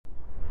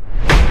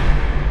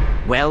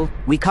Well,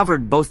 we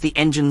covered both the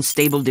engine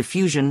Stable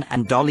Diffusion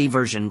and Dolly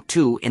version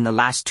 2 in the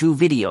last 2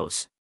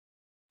 videos.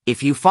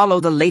 If you follow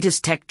the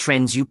latest tech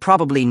trends, you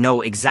probably know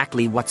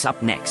exactly what's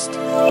up next.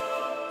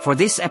 For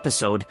this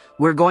episode,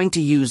 we're going to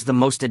use the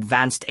most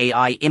advanced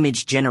AI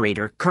image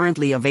generator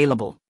currently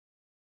available.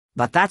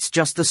 But that's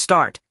just the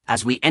start,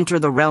 as we enter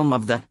the realm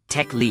of the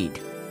TechLead.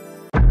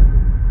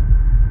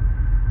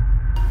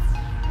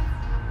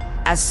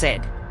 As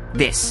said,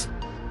 this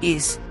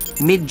is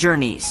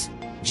Midjourney's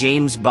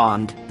James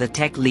Bond, the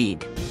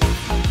TechLead.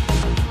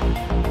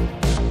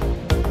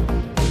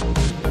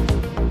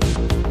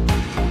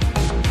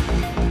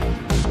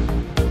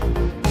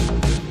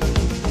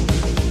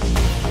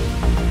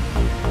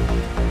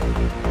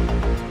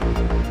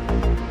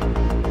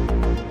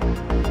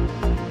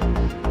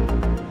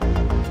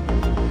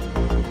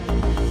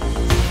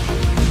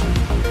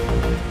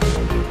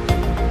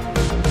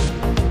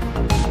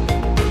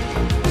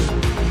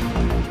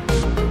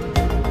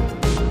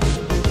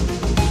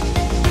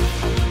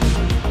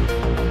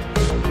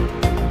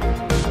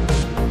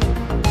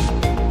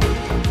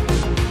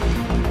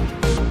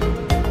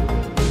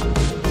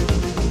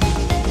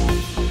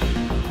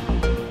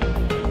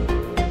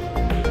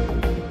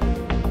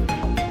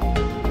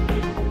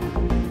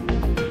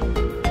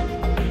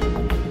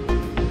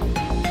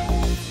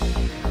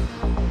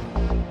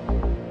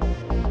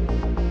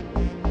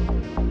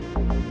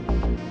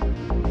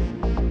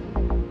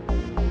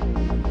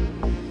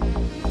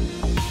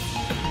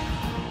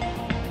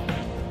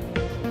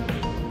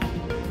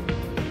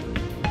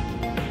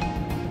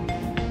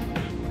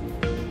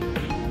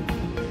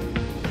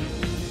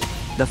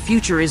 The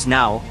future is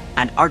now,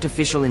 and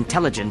artificial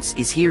intelligence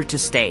is here to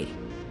stay.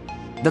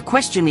 The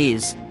question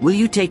is, will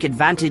you take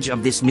advantage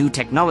of this new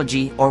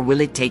technology, or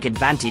will it take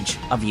advantage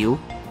of you?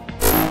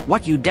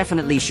 What you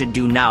definitely should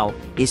do now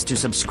is to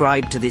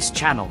subscribe to this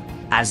channel,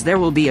 as there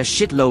will be a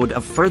shitload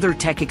of further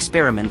tech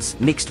experiments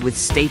mixed with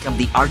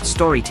state-of-the-art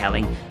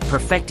storytelling,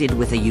 perfected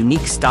with a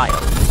unique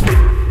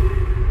style.